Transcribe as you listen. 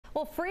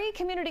Well, free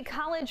community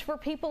college for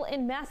people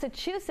in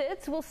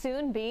Massachusetts will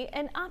soon be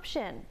an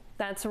option.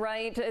 That's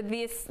right.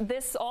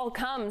 This all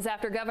comes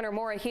after Governor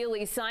Maura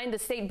Healey signed the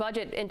state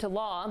budget into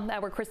law.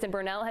 Our Kristen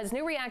Burnell has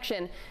new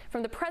reaction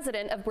from the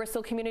president of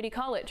Bristol Community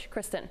College.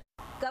 Kristen.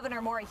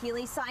 Governor Maura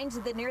Healey signed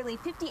the nearly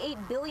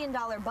 $58 billion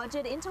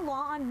budget into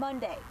law on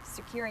Monday,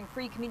 securing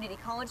free community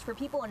college for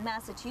people in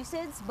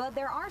Massachusetts, but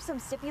there are some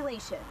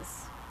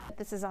stipulations.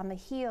 This is on the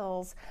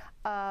heels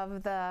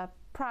of the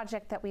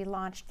project that we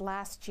launched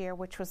last year,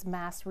 which was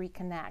Mass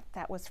Reconnect.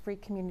 That was free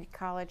community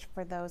college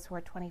for those who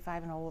are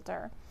 25 and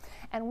older.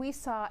 And we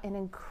saw an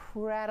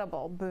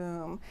incredible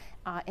boom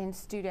in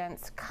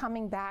students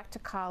coming back to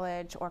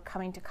college or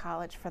coming to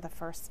college for the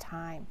first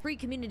time. Free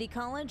community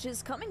college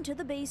is coming to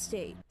the Bay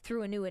State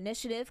through a new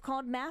initiative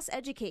called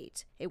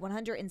MassEducate, a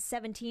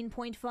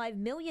 $117.5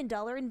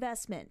 million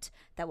investment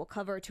that will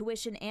cover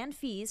tuition and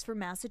fees for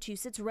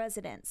Massachusetts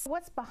residents.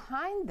 What's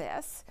behind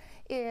this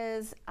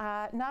is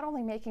not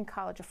only making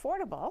college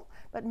affordable,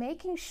 but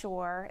making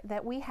sure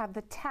that we have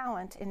the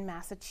talent in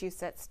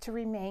Massachusetts to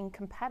remain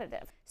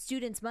competitive.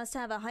 Students must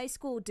have a high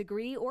school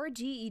degree or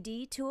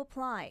GED to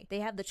apply. They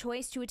have the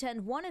choice to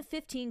attend one of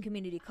 15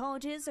 community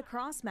colleges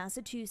across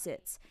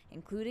Massachusetts,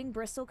 including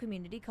Bristol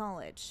Community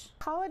College.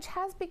 College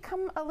has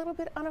become a little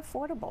bit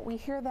unaffordable. We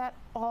hear that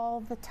all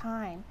the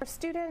time. For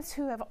students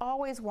who have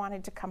always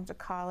wanted to come to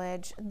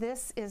college,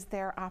 this is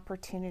their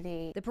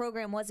opportunity. The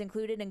program was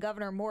included in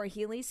Governor Maura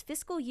Healey's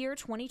fiscal year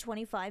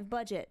 2025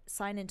 budget,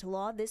 signed into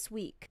law this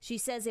week. She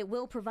says it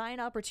will provide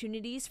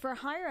opportunities for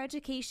higher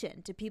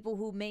education to people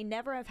who may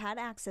never have had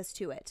access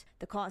to it.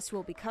 The cost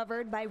will be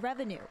covered by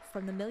revenue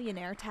from the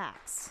millionaire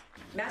tax.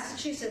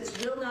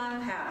 Massachusetts will now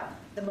have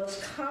the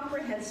most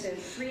comprehensive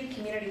free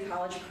community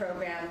college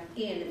program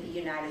in the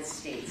United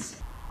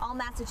States. All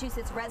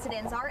Massachusetts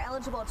residents are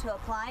eligible to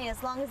apply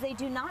as long as they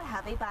do not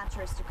have a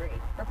bachelor's degree.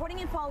 Reporting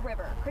in Fall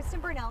River, Kristen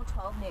Burnell,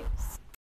 12 News.